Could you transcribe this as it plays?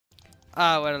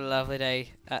Oh, what a lovely day.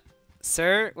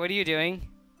 Sir, what are you doing?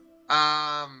 I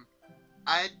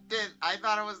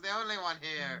thought I was the only one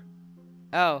here.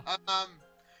 Oh.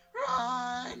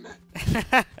 Run!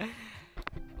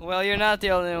 Well, you're not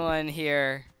the only one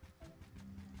here.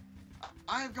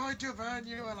 I'm going to burn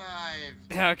you alive.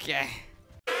 Okay.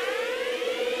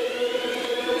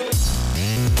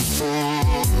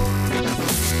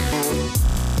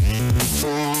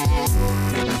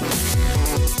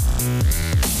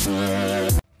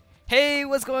 Hey,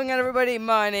 what's going on, everybody?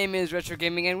 My name is Retro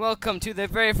Gaming, and welcome to the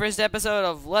very first episode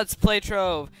of Let's Play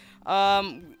Trove.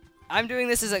 I'm doing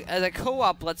this as a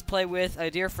co-op Let's Play with a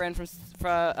dear friend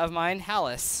of mine,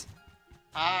 Hallis.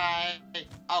 Hi.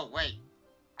 Oh wait,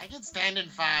 I can stand in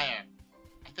fire.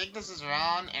 I think this is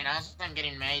wrong, and also I'm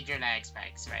getting major lag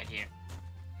spikes right here.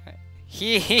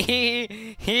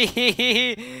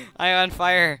 I'm on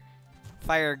fire.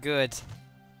 Fire good.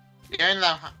 You're in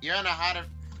a hotter.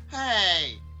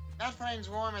 Hey, that flame's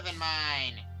warmer than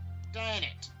mine. Dang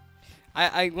it.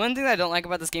 One thing that I don't like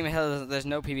about this game is there's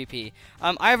no PvP.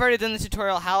 I've already done the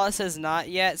tutorial. Hallis has not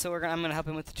yet, so I'm gonna help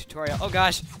him with the tutorial. Oh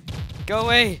gosh, go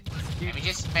away. If we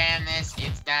just spam this,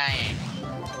 it's dying.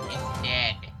 It's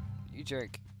dead. You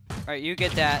jerk. All right, you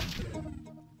get that.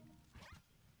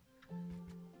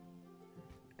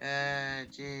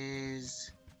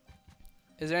 Jeez.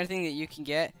 Is there anything that you can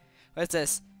get? What's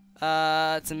this?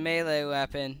 It's a melee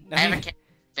weapon. I have a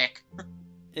stick.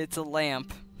 It's a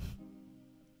lamp.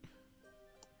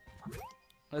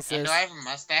 What's And this? do I have a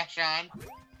mustache on?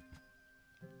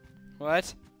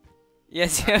 What?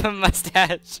 Yes, you have a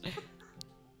mustache.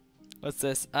 What's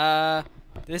this?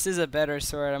 This is a better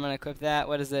sword. I'm gonna equip that.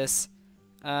 What is this?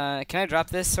 Can I drop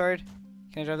this sword?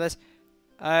 Can I drop this?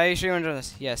 You sure you wanna drop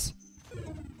this? Yes.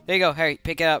 There you go, Harry.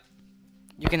 Pick it up.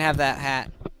 You can have that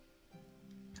hat.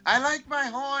 I like my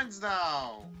horns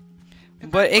though.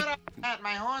 If But I it. put on a hat,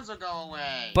 my horns will go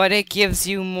away. But it gives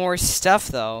you more stuff,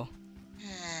 though.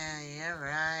 Yeah, you're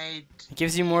right. It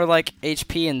gives you more like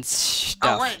HP and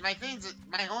stuff. Oh wait, my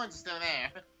horns are still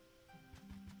there.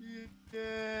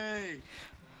 Yay!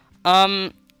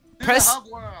 Press. The hub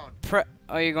world.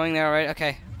 Oh, you're going there, alright?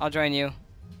 Okay, I'll join you.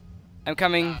 I'm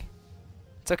coming.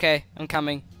 It's okay. I'm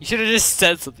coming. You should have just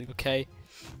said something, okay?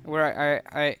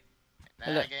 Alright.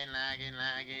 Lagging,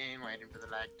 waiting for the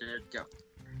lag to go.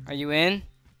 Are you in?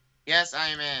 Yes, I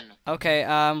am in. Okay,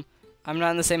 I'm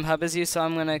not in the same hub as you, so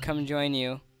I'm gonna come join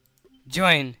you.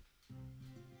 Join!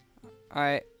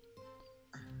 Alright.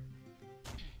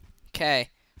 Okay.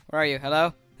 Where are you?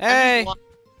 Hello? Hey!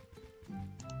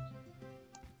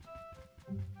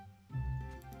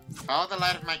 Follow the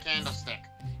light of my candlestick.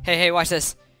 Hey, watch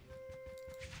this.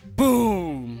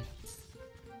 Boom!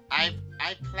 I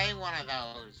play one of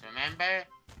those, remember?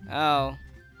 Oh.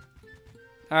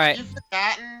 Alright. You've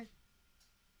forgotten?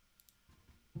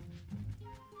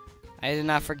 I did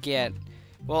not forget.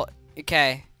 Well,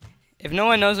 okay. If no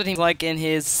one knows what he's like in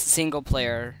his single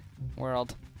player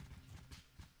world.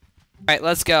 Alright,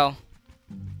 let's go.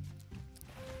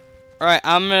 Alright,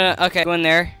 I'm gonna. Okay, go in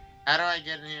there. How do I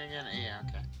get in here again? Yeah,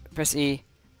 okay. Press E.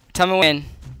 Tell me when.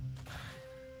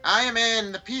 I am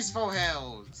in the peaceful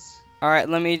hills. Alright,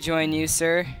 let me join you,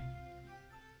 sir.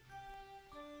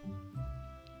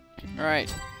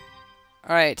 Alright.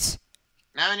 Alright.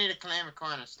 Now I need to claim a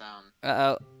cornerstone.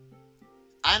 Uh-oh.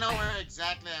 I know where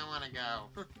exactly I want to go.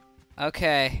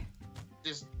 Okay.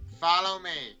 Just follow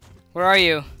me. Where are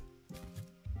you?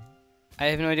 I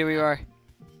have no idea where you are.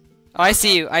 Oh, I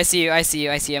see you. I'm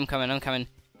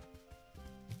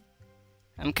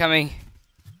coming.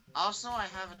 Also, I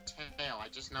have a tail. I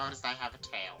just noticed I have a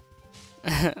tail.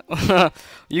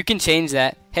 You can change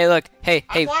that. Hey, look. Hey.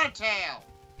 I want a tail.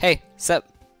 Hey, sup?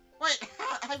 Wait,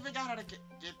 I forgot how to get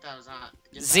those on.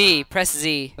 Z. Press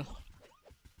Z.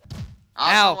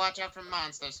 Also, Ow. watch out for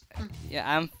monsters.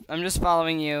 Yeah, I'm just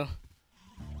following you.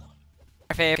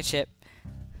 Our favorite ship.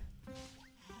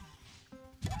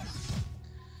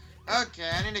 Okay,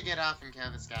 I need to get off and kill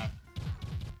this guy.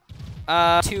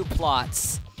 2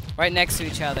 plots. Right next to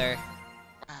each other.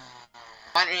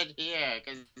 One right here,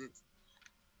 because it's...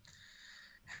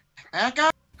 Back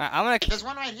up! I'm gonna... There's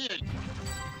one right here.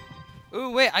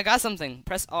 Ooh, wait, I got something.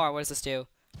 Press R. What does this do?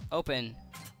 Open.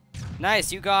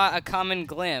 Nice, you got a common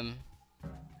glim.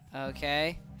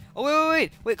 Okay. Oh,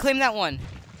 wait, claim that one.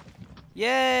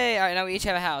 Yay! Alright, now we each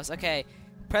have a house. Okay.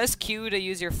 Press Q to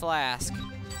use your flask.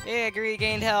 Yeah,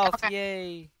 regained health.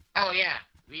 Yay. Oh, yeah.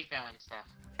 Refilling stuff.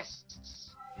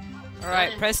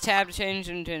 Alright, press tab to change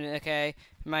into... Okay.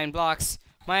 Mine blocks.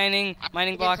 Mining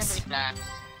blocks.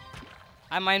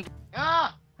 I mine...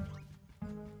 Ah!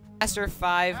 Faster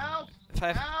 5. Help!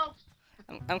 5. Help!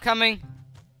 I'm coming.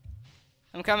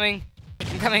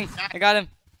 coming. I got him.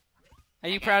 Are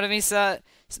you proud of me, sir?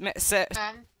 My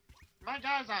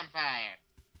guy's on fire.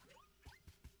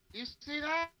 You see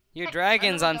that? Your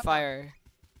dragon's on fire.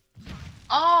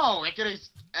 Oh, it could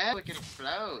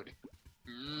explode.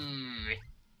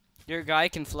 Your guy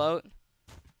can float.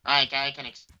 My guy can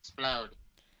explode.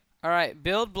 Alright,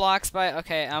 build blocks by...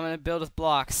 Okay, I'm gonna build with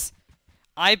blocks.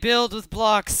 I build with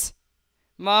blocks.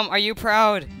 Mom, are you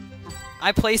proud?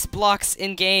 I place blocks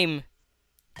in game.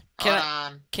 Hold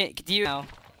on. Do you know?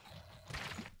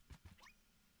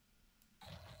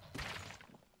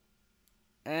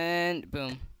 And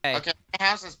boom. Okay, my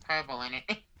house is purple in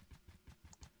it.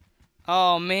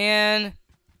 Oh man.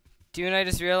 Do you know what I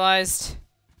just realized?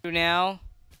 Now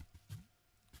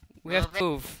we have to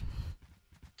move.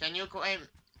 Can you wait?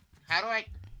 How do I?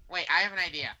 Wait, I have an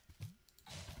idea.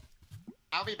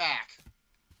 I'll be back.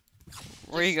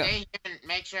 Where you go? Stay here and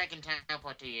make sure I can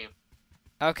teleport to you.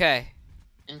 Okay.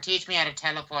 And teach me how to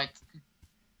teleport.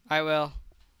 I will.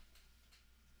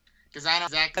 Because I know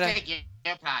exactly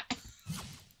your plot.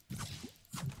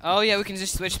 Oh yeah, we can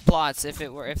just switch plots if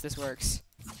this works.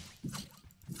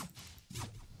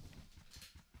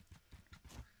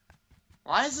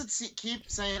 Why does it keep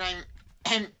saying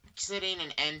I'm sitting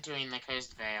and entering the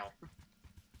cursed veil?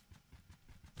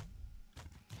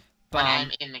 When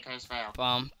I'm in the cursed veil.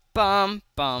 Bum bum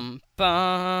bum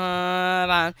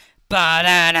bum ba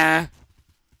da da.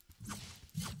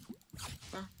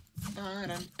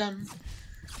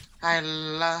 I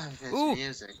love this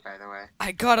music, by the way.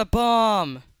 I got a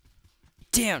bomb.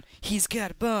 Damn, he's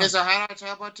got a bomb. Okay, so how do I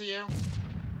teleport to you?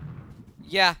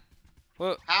 Yeah.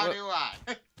 How do I?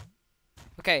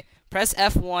 Okay, press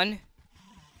F1.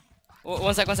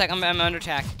 One sec. I'm under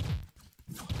attack.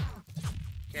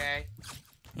 Okay.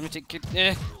 Let me take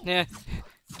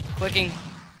clicking,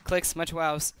 clicks, much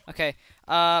wows. Okay.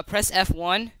 Press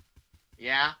F1.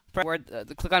 Yeah.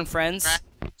 Click on friends.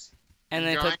 And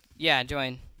then click. Yeah,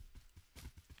 join.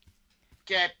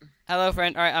 Okay. Hello,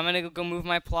 friend. All right, I'm gonna go move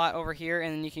my plot over here,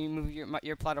 and then you can move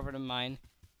your plot over to mine.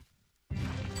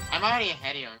 I'm already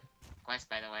ahead of you. Quest,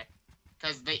 by the way.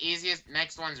 Because the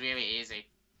next one's really easy.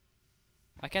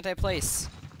 Why can't I place?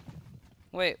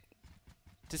 Wait.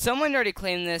 Did someone already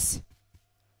claim this?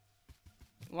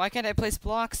 Why can't I place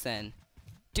blocks then?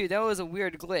 Dude, that was a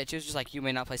weird glitch. It was just like, you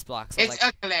may not place blocks. It's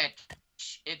a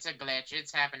glitch. It's a glitch.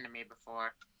 It's happened to me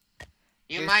before.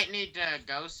 You might need to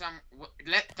go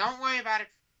don't worry about it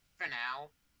for now.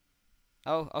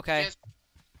 Oh, okay.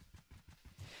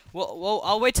 Well,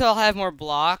 I'll wait till I'll have more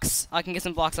blocks. I can get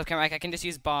some blocks off camera. I can just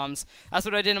use bombs. That's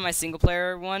what I did in my single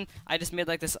player one. I just made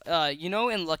like this, you know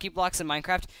in Lucky Blocks in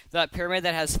Minecraft, that pyramid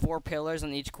that has 4 pillars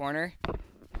on each corner?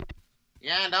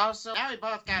 Yeah, and also, now we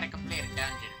both gotta complete a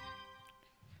dungeon.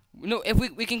 No, if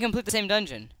we can complete the same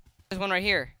dungeon. There's one right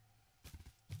here.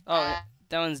 Oh,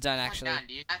 that one's done, actually.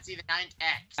 Do you not see the giant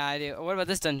X? I do. What about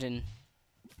this dungeon?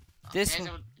 This one.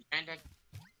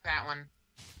 That one.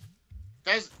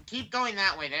 Keep going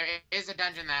that way. There is a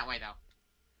dungeon that way, though.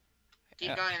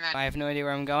 Keep going in that. I have no idea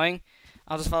where I'm going.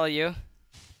 I'll just follow you.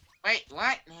 Wait,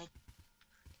 what?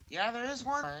 Yeah, there is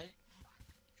one.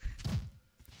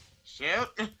 Shoot.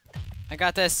 I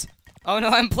got this. Oh no,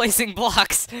 I'm placing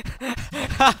blocks.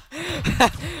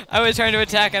 I was trying to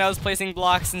attack and I was placing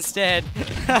blocks instead.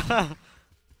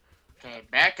 Okay,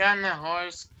 back on the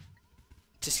horse.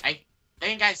 I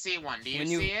think I see one. Do you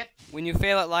see it? When you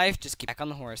fail at life, just get back on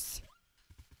the horse.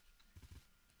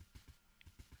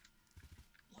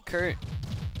 Kurt.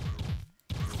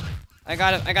 I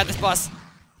got it. I got this, boss.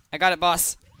 I got it,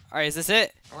 boss. Alright, is this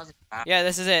it? Yeah,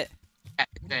 this is it. Yeah,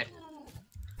 it's it.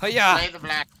 Hiya! Play the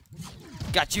black.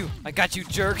 Got you. I got you,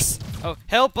 jerks. Oh,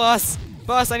 help us.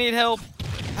 Boss, I need help.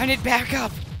 I need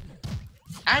backup.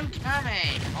 I'm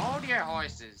coming. Hold your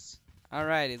horses.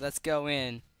 Alrighty, let's go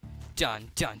in. Dun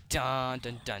dun dun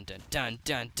dun dun dun dun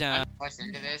dun dun. Listen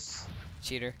into this.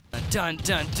 Cheater. Dun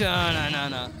dun dun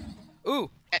dun dun. Ooh.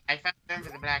 I found them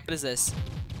for the black. What is this?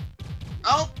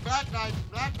 Oh, black knight,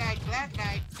 black knight, black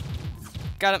knight.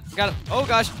 Got him. Got him. Oh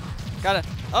gosh. Got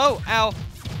him. Oh, ow.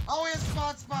 Oh, he has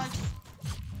spawn spikes.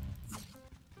 I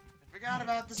forgot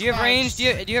about the spikes. Do you have range? Do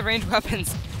you have ranged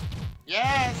weapons?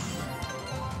 Yes.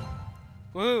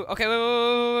 Woo. Okay.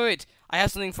 Wait. I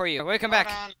have something for you. Wait. Come back.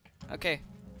 On. Okay.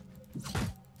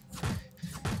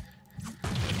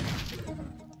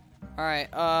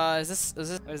 Alright, what is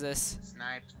this?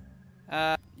 Sniped.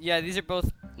 Yeah, these are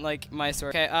both, like, my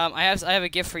sword. Okay, I have a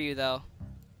gift for you, though.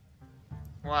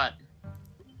 What?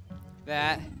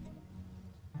 That.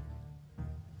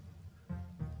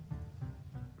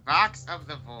 Box of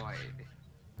the Void.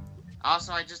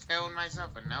 Also, I just healed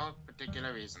myself for no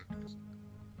particular reason.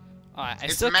 Alright,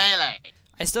 it's melee.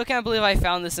 I still can't believe I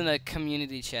found this in a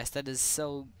community chest. That is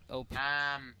so open.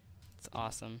 It's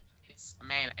awesome. It's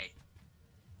melee.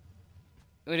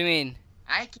 What do you mean?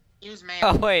 I can use melee.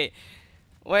 Oh, wait.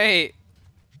 Wait.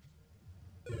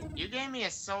 You gave me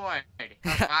a sword.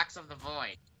 A box of the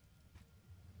void.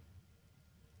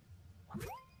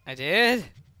 I did?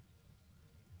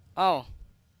 Oh.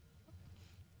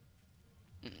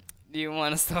 Do you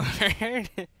want a sword?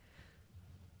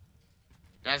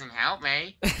 Doesn't help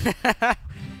me.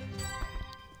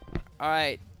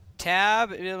 Alright.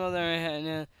 Tab.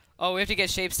 Oh, we have to get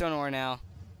shapestone ore now.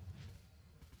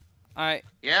 Alright.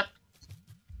 Yep.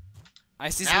 I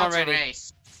see Now some it's a already.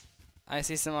 race. I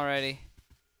see some already.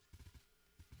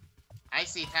 I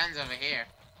see tons over here.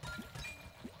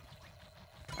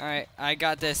 Alright, I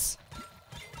got this.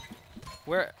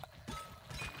 Where?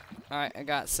 Alright, I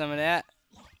got some of that.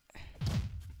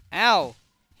 Ow!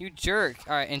 You jerk.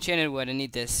 Alright, enchanted wood. I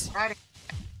need this.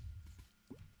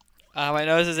 My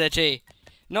nose is itchy.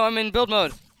 No, I'm in build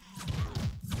mode.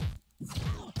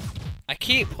 I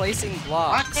keep placing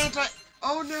blocks. Why can't I?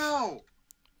 Oh no!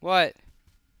 What?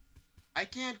 I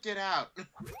can't get out.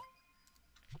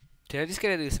 Did I just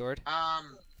get a new sword?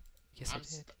 Yes, I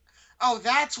did. Oh,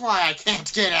 that's why I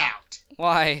can't get out.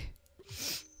 Why?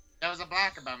 There was a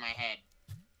block above my head.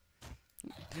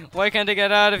 Why can't I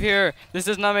get out of here? This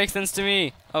does not make sense to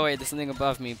me. Oh wait, there's something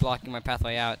above me blocking my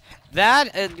pathway out.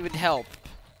 That would help.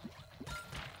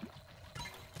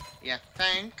 You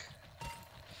think?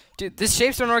 Dude, this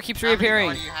shapestone ore keeps reappearing.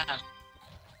 What do you have?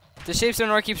 The shapestone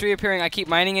ore keeps reappearing. I keep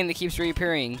mining it and it keeps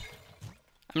reappearing.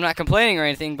 I'm not complaining or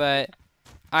anything, but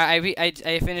I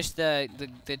finished the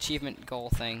achievement goal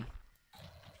thing.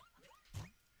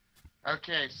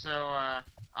 Okay, so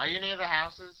are you near the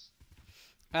houses?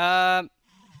 No,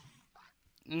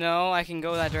 I can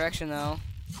go that direction though.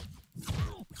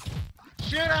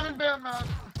 Shoot, I'm in build mode.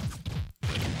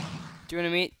 Do you want to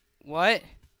meet? What?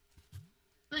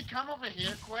 Hey, come over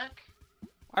here quick.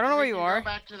 I don't know where you Go are.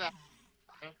 back to the...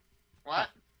 What?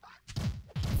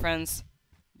 Friends,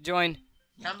 join.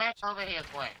 Come back over here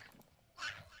quick.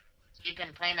 So you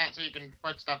can claim that so you can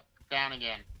put stuff down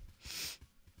again.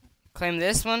 Claim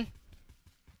this one?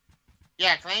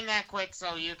 Yeah, claim that quick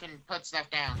so you can put stuff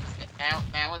down.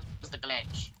 That was the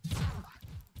glitch.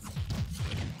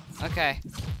 Okay.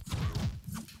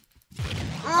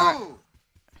 Ooh!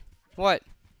 What?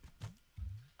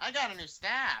 I got a new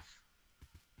staff.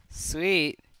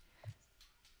 Sweet.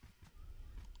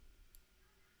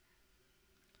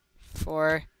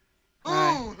 4.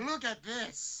 Ooh, look at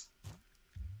this.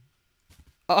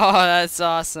 Oh, that's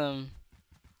awesome.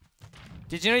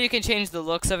 Did you know you can change the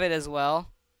looks of it as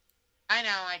well? I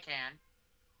know, I can.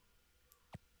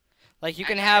 Like you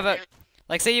can have a,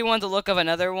 like say you want the look of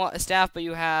another staff, but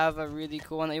you have a really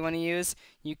cool one that you want to use.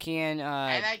 You can.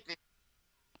 I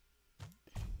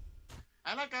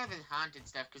like all the haunted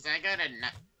stuff because I got a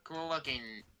cool-looking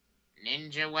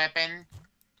ninja weapon.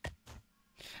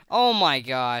 Oh my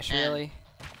gosh! And really?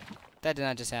 That did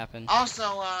not just happen. Also,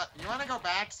 you want to go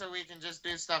back so we can just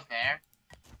do stuff there?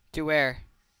 To where?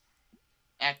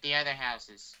 At the other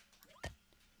houses.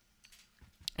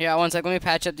 Yeah, one sec. Let me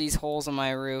patch up these holes on my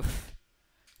roof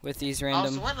with these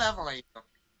random. Oh, so what level are you?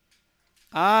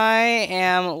 I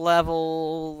am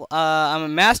level. I'm a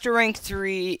master rank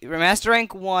 3, master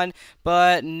rank 1,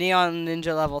 but neon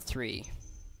ninja level 3.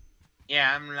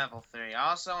 Yeah, I'm level 3.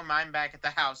 Also, mine back at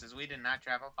the houses. We did not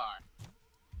travel far.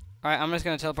 Alright, I'm just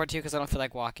gonna teleport to you because I don't feel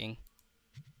like walking.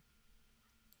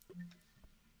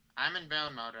 I'm in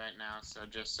build mode right now, so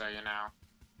just so you know.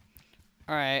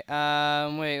 Alright,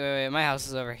 wait. My house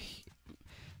is over here.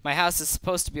 My house is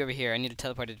supposed to be over here. I need to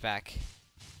teleport it back.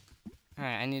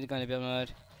 Alright, I need to go into build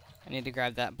mode. I need to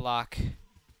grab that block.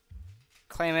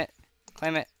 Claim it.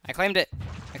 Claim it. I claimed it.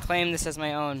 I claim this as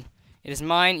my own. It is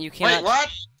mine. You cannot. Wait, what?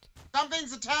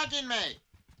 Something's attacking me!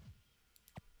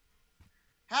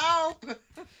 Help!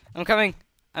 I'm coming.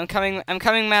 I'm coming. I'm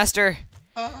coming, master.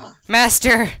 Ugh.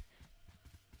 Master!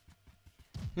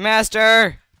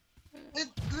 Master! It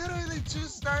literally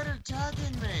just started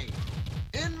attacking me.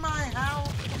 In my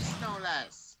house, no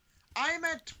less. I'm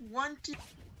at 20.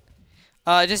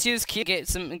 Just use key get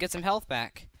some health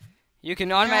back. You can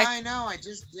automatically. Yeah, I know. I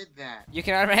just did that. You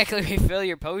can automatically refill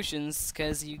your potions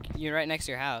because you're right next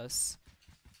to your house.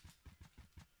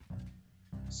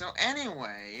 So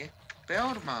anyway,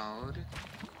 build mode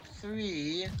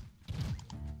 3.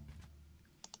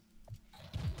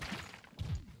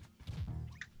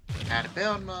 Out of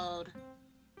build mode.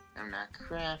 I'm not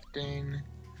crafting.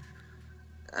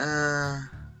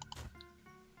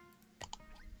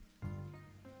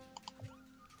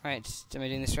 Alright, am I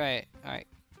doing this right? Alright.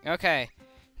 Okay.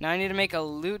 Now I need to make a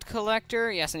loot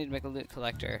collector. Yes, I need to make a loot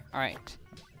collector. Alright.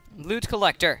 Loot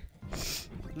collector.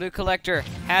 Loot collector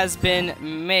has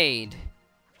been made.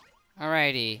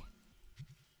 Alrighty.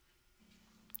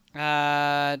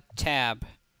 Tab.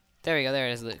 There we go. There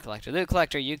it is, loot collector. Loot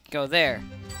collector, you can go there.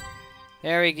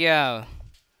 There we go.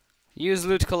 Use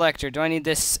loot collector. Do I need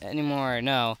this anymore?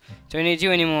 No. Do I need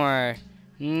you anymore?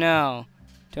 No.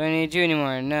 Do I need you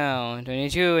anymore? No. Do I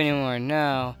need you anymore?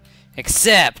 No.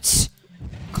 Accept.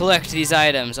 Collect these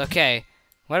items. Okay.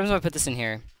 What happens if I put this in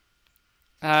here?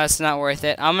 It's not worth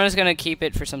it. I'm just gonna keep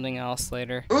it for something else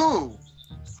later. Ooh!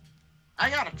 I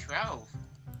got a trove.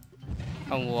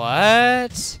 A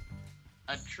what?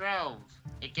 A trove.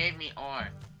 It gave me ore.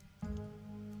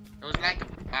 It was like a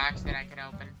box that I could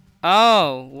open.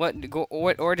 Oh, what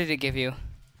ore did it give you?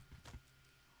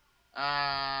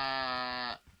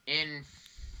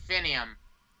 Infinium.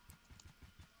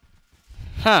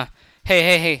 Huh.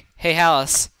 Hey,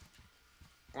 Hallis.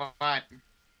 What?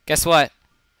 Guess what?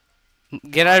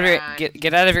 Get out of your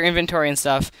get out of your inventory and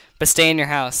stuff, but stay in your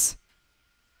house.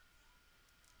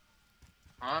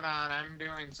 Hold on, I'm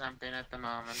doing something at the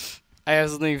moment. I have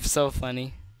something so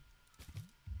funny.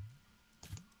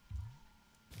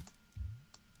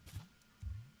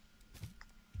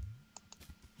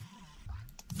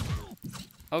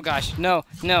 Oh gosh, no.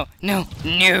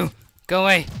 Go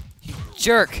away, you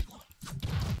jerk.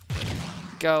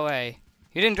 Go away.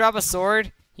 You didn't drop a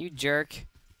sword, you jerk.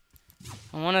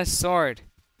 I want a sword.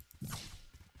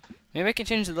 Maybe I can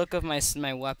change the look of my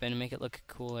weapon and make it look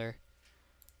cooler.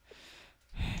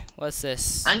 What's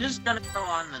this? I'm just gonna go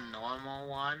on the normal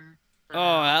one.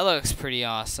 Oh, that looks pretty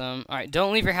awesome. Alright,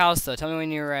 don't leave your house though. Tell me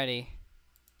when you're ready.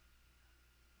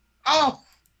 Oh!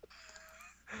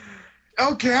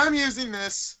 Okay, I'm using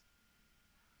this.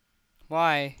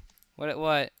 Why?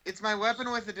 What? It's my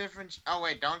weapon with a different... Oh,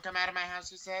 wait, don't come out of my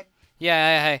house, you said?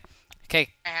 Yeah, hey. Okay.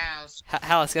 My house.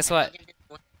 Hallis, guess what?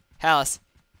 Hallis.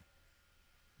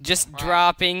 Just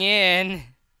dropping in.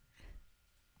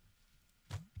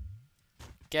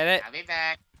 Get it? I'll be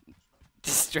back.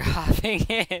 Just dropping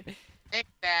in. Take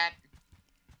that.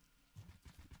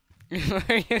 Where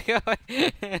are you going?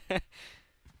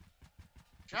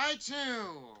 Try to.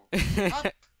 Hop.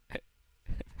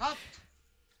 Hop.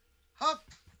 Hop.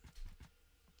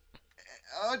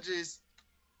 Oh, jeez.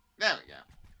 There we go.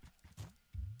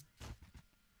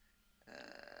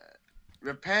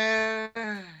 Repair.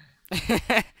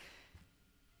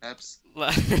 Oops.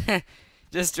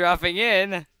 Just dropping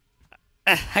in.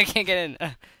 I can't get in.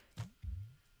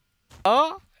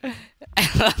 Oh?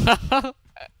 Hello?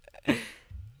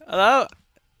 Hello?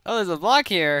 Oh, there's a block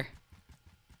here.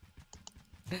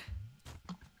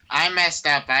 I messed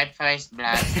up. I placed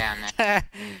blocks down there.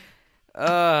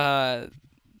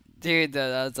 Dude,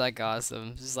 that's like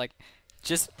awesome.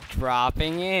 Just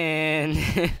dropping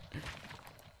in.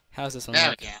 How's this one There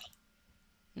look? we go.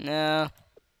 No.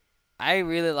 I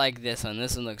really like this one.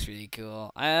 This one looks really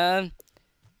cool. Also,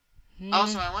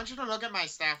 I want you to look at my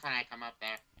staff when I come up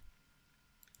there.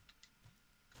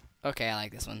 Okay, I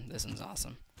like this one. This one's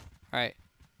awesome. Alright.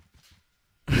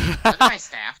 Look at my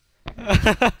staff.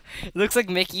 It looks like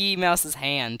Mickey Mouse's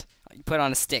hand. You put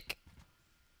on a stick.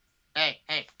 Hey,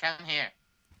 come here.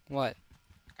 What?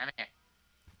 Come here.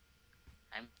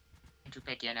 I'm going to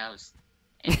pick your nose.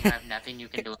 And you have nothing you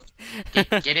can do.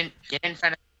 Get in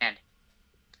front of the hand.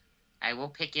 I will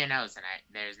pick your nose, and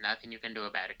there's nothing you can do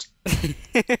about it.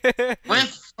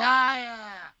 With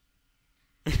fire!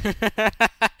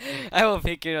 I will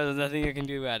pick your nose. There's nothing you can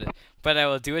do about it. But I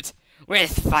will do it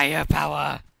with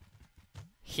firepower.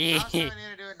 Also, I need to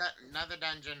do another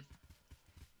dungeon.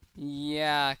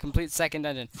 Yeah, complete second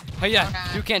dungeon. Oh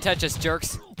yeah, you can't touch us,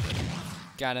 jerks.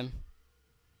 Got him.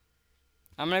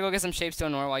 I'm gonna go get some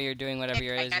shapestone ore while you're doing whatever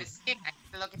you're I got a stick. I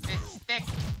have to look at this stick.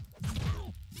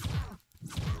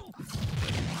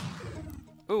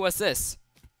 Ooh, what's this?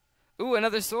 Ooh,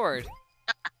 another sword.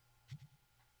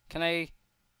 Can I?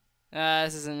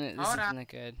 This isn't that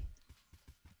good.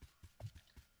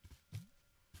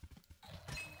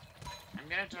 I'm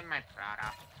gonna turn my prod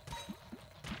off.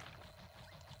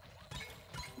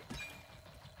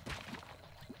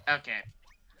 Okay.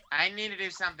 I need to do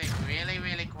something really,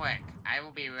 really quick. I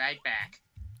will be right back.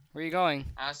 Where are you going?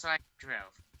 Also, I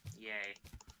drove. Yay.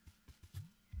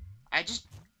 I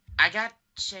got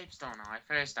shapestone ore,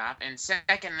 first off, and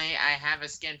secondly, I have a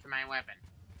skin for my weapon.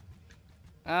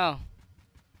 Oh.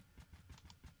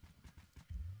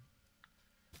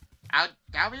 I'll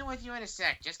be with you in a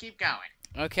sec. Just keep going.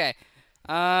 Okay.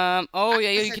 Oh yeah,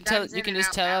 you can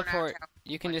just teleport.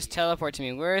 You can just teleport to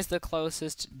me. Where is the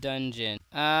closest dungeon?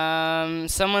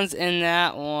 Someone's in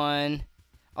that one.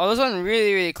 Oh, there's one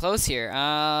really, really close here.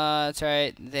 It's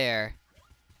right there.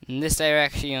 In this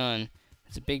direction.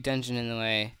 There's a big dungeon in the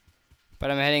way.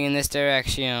 But I'm heading in this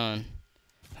direction.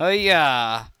 Oh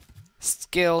yeah!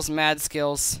 Skills, mad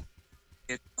skills.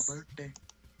 It's my birthday.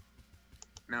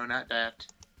 No, not that.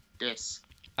 This.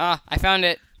 Ah, I found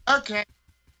it. Okay.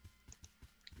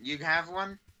 You have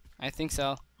one? I think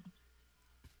so.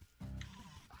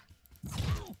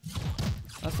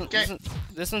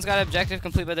 This one's got objective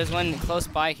complete, but there's one close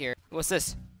by here. What's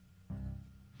this?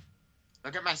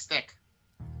 Look at my stick.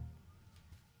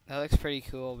 That looks pretty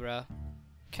cool, bro.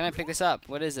 Can I pick this up?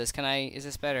 What is this? Is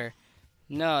this better?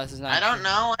 No, this is not. I don't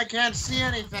know. I can't see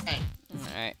anything.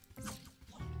 Alright.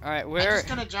 Alright, I'm just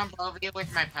gonna jump over you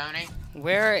with my pony.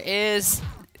 Where is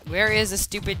the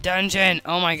stupid dungeon?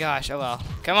 Oh my gosh, oh well.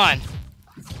 Come on.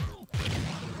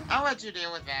 I'll let you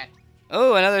deal with that.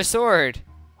 Oh, another sword.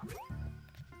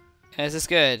 Is this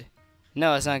good?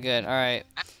 No, it's not good. Alright.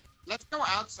 Let's go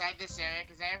outside this area,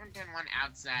 because I haven't done one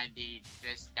outside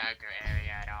this darker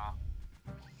area at all.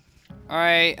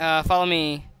 Alright, follow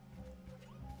me.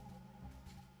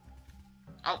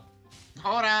 Oh,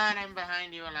 hold on, I'm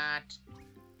behind you a lot.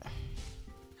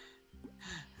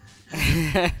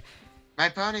 My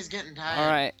pony's getting tired.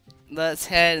 Alright, let's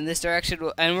head in this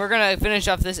direction, and we're gonna finish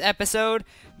off this episode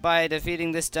by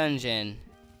defeating this dungeon.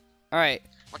 Alright.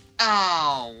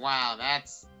 Oh, wow,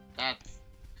 that's...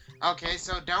 Okay,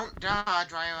 so don't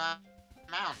dodge while you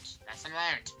mount. That's an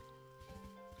alert.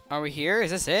 Are we here?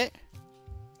 Is this it?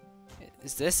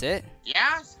 Is this it?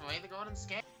 Yeah, it's the way the golden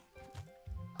skate.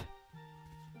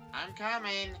 I'm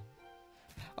coming.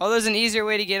 Oh, there's an easier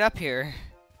way to get up here.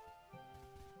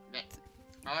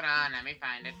 Hold on, let me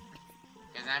find it.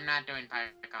 Because I'm not doing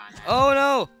Pyrecon. Oh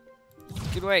no!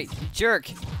 Good way, you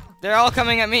jerk. They're all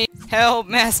coming at me. Help,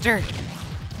 master.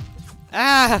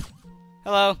 Ah!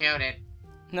 Hello. Killed it.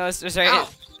 No, it's right.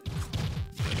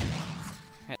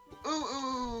 Ooh,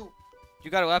 ooh.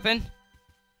 You got a weapon?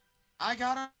 I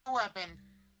got a weapon.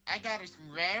 I got a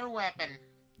rare weapon.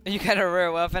 You got a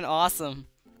rare weapon? Awesome.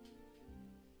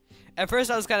 At first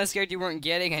I was kind of scared you weren't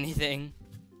getting anything.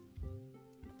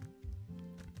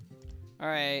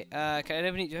 Alright, do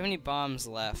you have any bombs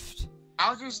left?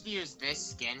 I'll just use this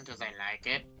skin because I like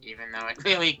it, even though it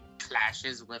really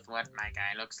clashes with what my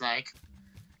guy looks like.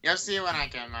 You'll see when I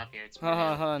come up here. It's hold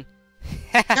on.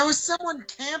 There was someone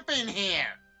camping here!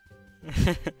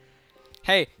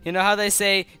 Hey, you know how they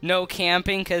say no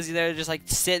camping because they're just like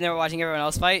sitting there watching everyone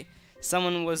else fight?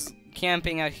 Someone was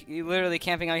camping out, literally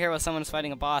camping out here while someone was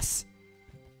fighting a boss.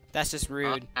 That's just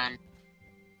rude.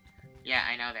 Yeah,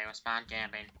 I know, they were spawn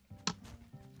camping.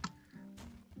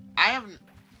 I haven't...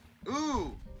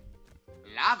 Ooh!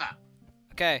 Lava!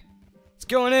 Okay. It's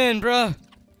going in, bro.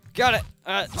 Got it.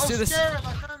 Let's do this. Scarab!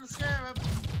 I found the scarab!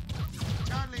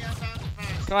 Totally, I found it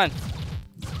first. Come on.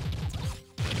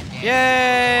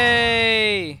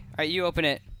 Yay! Alright, you open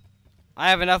it. I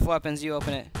have enough weapons, you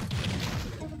open it.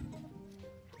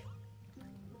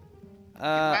 You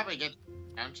probably get...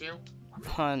 Don't you?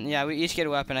 Hold on. Yeah, we each get a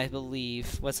weapon, I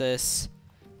believe. What's this?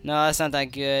 No, that's not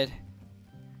that good.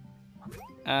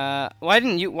 Why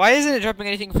isn't it dropping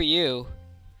anything for you?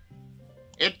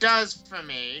 It does for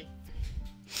me.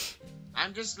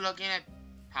 I'm just looking at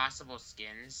possible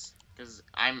skins, because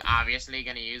I'm obviously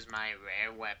gonna use my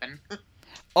rare weapon.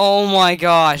 Oh my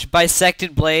gosh,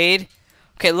 bisected blade?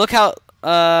 Okay, look how,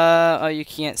 oh, you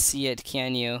can't see it,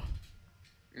 can you?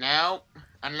 No,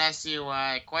 unless you,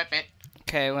 equip it.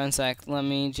 Okay, one sec, let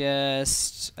me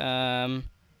just,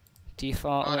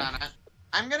 default. Hold on,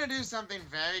 I'm gonna do something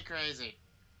very crazy.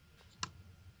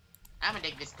 I'm gonna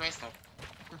dig this crystal.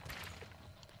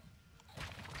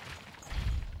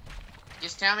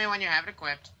 Just tell me when you have it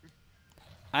equipped.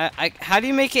 How do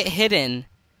you make it hidden?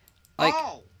 Like,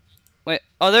 oh! wait,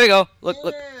 oh, there we go. Look, Ew,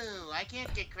 look. I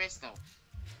can't get crystal.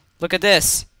 Look at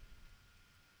this.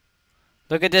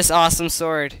 Look at this awesome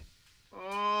sword.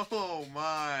 Oh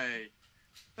my.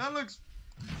 That looks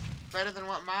better than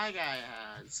what my guy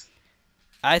has.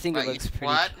 I think it looks pretty.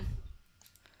 What?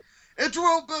 It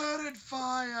will burn in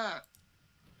fire!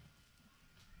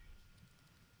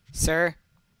 Sir,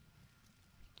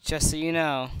 just so you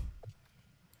know,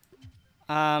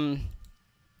 I'm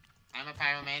a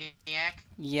pyromaniac.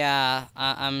 yeah,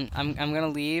 I'm gonna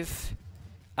leave.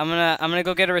 I'm gonna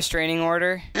go get a restraining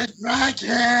order. Get back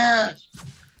here!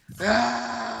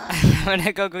 Ah! I'm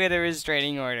gonna go get a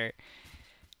restraining order.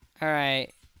 All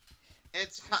right.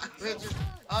 It's fun.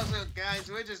 Also, guys,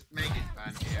 we're just making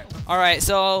fun here. All right,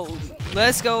 so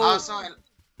let's go. Also,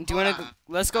 do you wanna?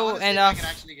 Let's go end off.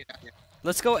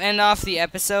 Let's go end off the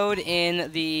episode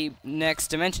in the next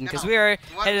dimension because we are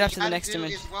headed off to the next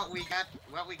dimension. What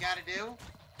we gotta do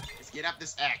get up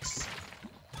this X.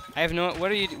 I have no.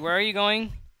 What are you? Where are you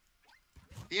going?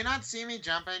 Do you not see me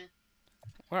jumping?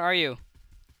 Where are you?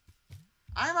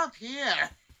 I'm up here.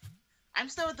 I'm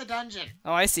still at the dungeon.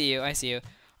 Oh, I see you. I see you.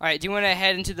 All right. Do you want to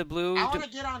head into the blue? I want to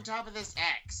get on top of this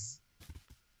X.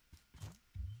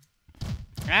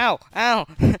 Ow! Ow!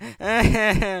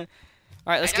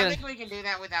 All right, let's I don't get. think we can do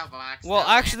that without blocks. Well, though.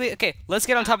 actually, okay. Let's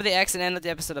get on top of the X and end the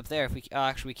episode up there. If we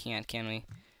actually we can't, can we?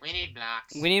 We need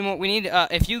blocks. We need more. We need.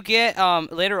 If you get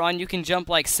later on, you can jump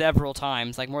like several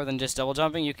times, like more than just double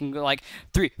jumping. You can go like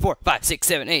 3, 4, 5, 6,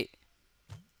 7, 8.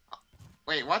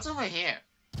 Wait, what's over here?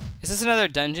 Is this another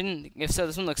dungeon? If so,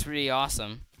 this one looks pretty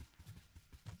awesome.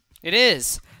 It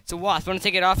is. It's a wasp. Want to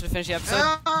take it off to finish the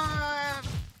episode?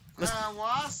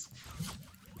 Wasp?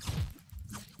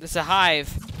 This is a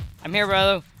hive. I'm here,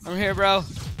 bro. I'm here, bro.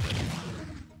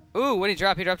 Ooh, what did he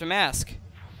drop? He dropped a mask.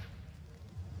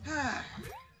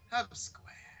 Hub Square.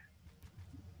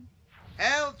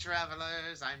 Hell,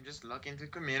 travelers, I'm just looking through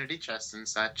community chests and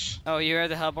such. Oh, you're at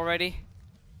the hub already?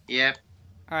 Yep.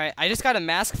 Alright, I just got a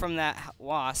mask from that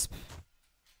wasp.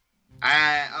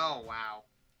 Oh, wow.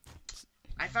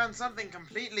 I found something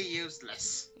completely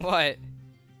useless. What?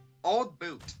 Old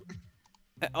boot.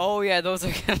 Oh, yeah, those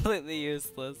are completely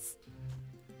useless.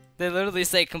 They literally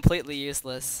say completely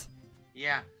useless.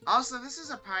 Yeah. Also, this is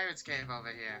a pirate's cave over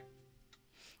here.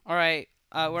 Alright,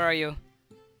 where are you?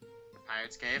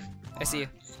 Pirate's cave? I see you.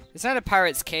 It's not a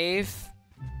pirate's cave.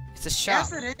 It's a shop.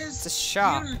 Yes, it is. It's a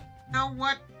shop. You know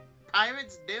what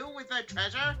pirates do with their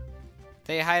treasure?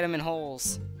 They hide them in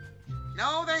holes.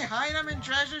 No, they hide them in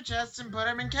treasure chests and put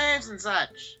them in caves and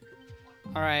such.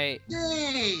 Alright.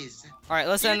 Jeez. Alright,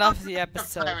 let's end off the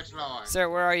episode. Pirate lore. Sir,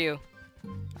 where are you?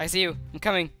 I see you. I'm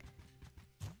coming.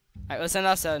 Alright, let's end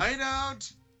off episode. I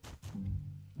don't.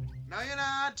 No, you're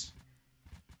not.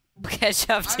 Catch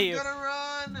up to you. I'm gonna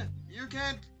run. You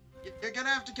can't. You're gonna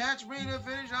have to catch me to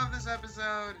finish off this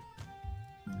episode.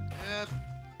 Yep.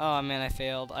 Oh man, I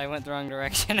failed. I went the wrong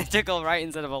direction. I took a right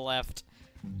instead of a left.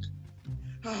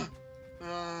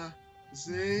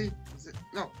 See?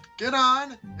 No, get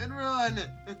on and run.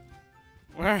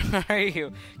 Where are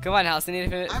you? Come on, House. I need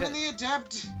to I'm in the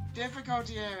adept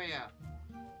difficulty area.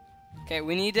 Okay,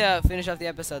 we need to finish off the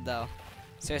episode though.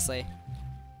 Seriously.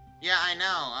 Yeah, I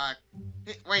know.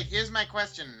 Wait, here's my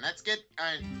question. Let's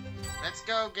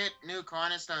go get new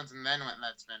cornerstones and then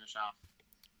let's finish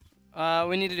off.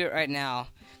 We need to do it right now.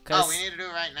 Oh, we need to do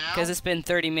it right now? Because it's been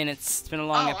 30 minutes. It's been a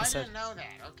long episode. I didn't know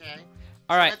that. Okay.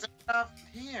 Alright. So let's off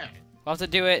here. We'll have to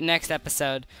do it next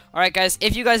episode. Alright guys,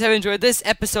 if you guys have enjoyed this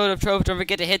episode of Trove, don't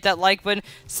forget to hit that like button,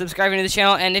 subscribing to the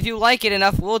channel, and if you like it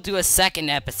enough, we'll do a second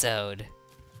episode.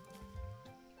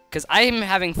 Because I'm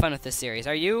having fun with this series.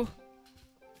 Are you?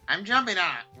 I'm jumping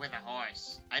on it with a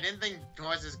horse. I didn't think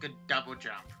horses could double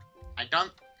jump. I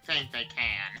don't think they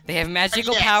can. They have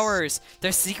magical powers.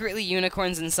 There's secretly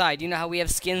unicorns inside. You know how we have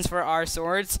skins for our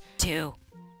swords? Too.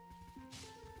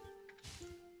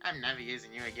 I'm never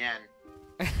using you again.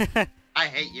 I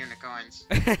hate unicorns.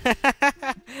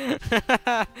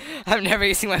 I'm never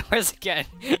using my horse again.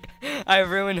 I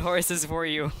ruined horses for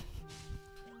you.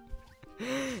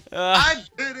 I'm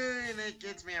kidding! It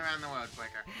gets me around the world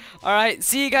quicker. Alright,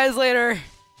 see you guys later.